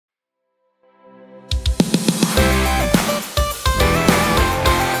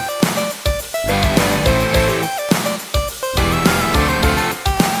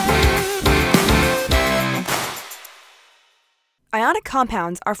Ionic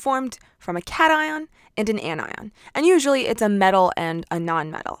compounds are formed from a cation and an anion, and usually it's a metal and a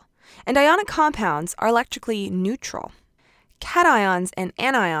nonmetal. And ionic compounds are electrically neutral. Cations and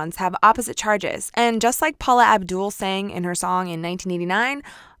anions have opposite charges, and just like Paula Abdul sang in her song in 1989,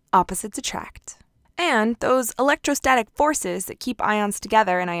 opposites attract. And those electrostatic forces that keep ions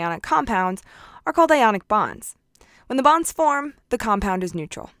together in ionic compounds are called ionic bonds. When the bonds form, the compound is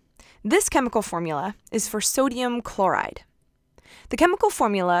neutral. This chemical formula is for sodium chloride. The chemical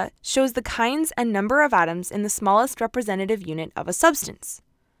formula shows the kinds and number of atoms in the smallest representative unit of a substance.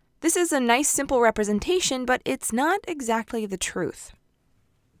 This is a nice simple representation, but it's not exactly the truth.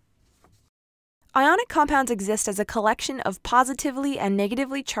 Ionic compounds exist as a collection of positively and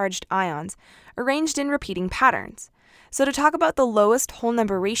negatively charged ions arranged in repeating patterns. So to talk about the lowest whole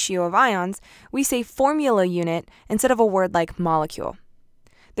number ratio of ions, we say formula unit instead of a word like molecule.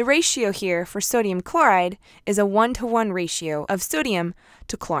 The ratio here for sodium chloride is a 1-to-1 ratio of sodium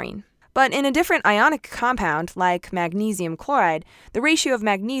to chlorine. But in a different ionic compound, like magnesium chloride, the ratio of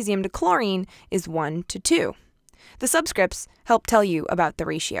magnesium to chlorine is 1-to-2. The subscripts help tell you about the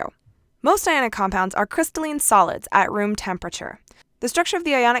ratio. Most ionic compounds are crystalline solids at room temperature. The structure of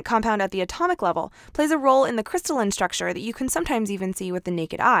the ionic compound at the atomic level plays a role in the crystalline structure that you can sometimes even see with the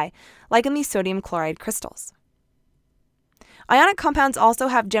naked eye, like in these sodium chloride crystals. Ionic compounds also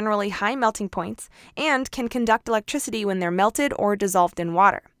have generally high melting points and can conduct electricity when they're melted or dissolved in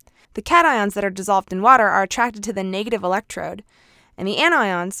water. The cations that are dissolved in water are attracted to the negative electrode, and the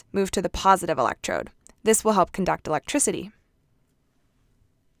anions move to the positive electrode. This will help conduct electricity.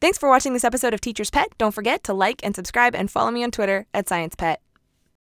 Thanks for watching this episode of Teacher's Pet. Don't forget to like and subscribe and follow me on Twitter @SciencePet.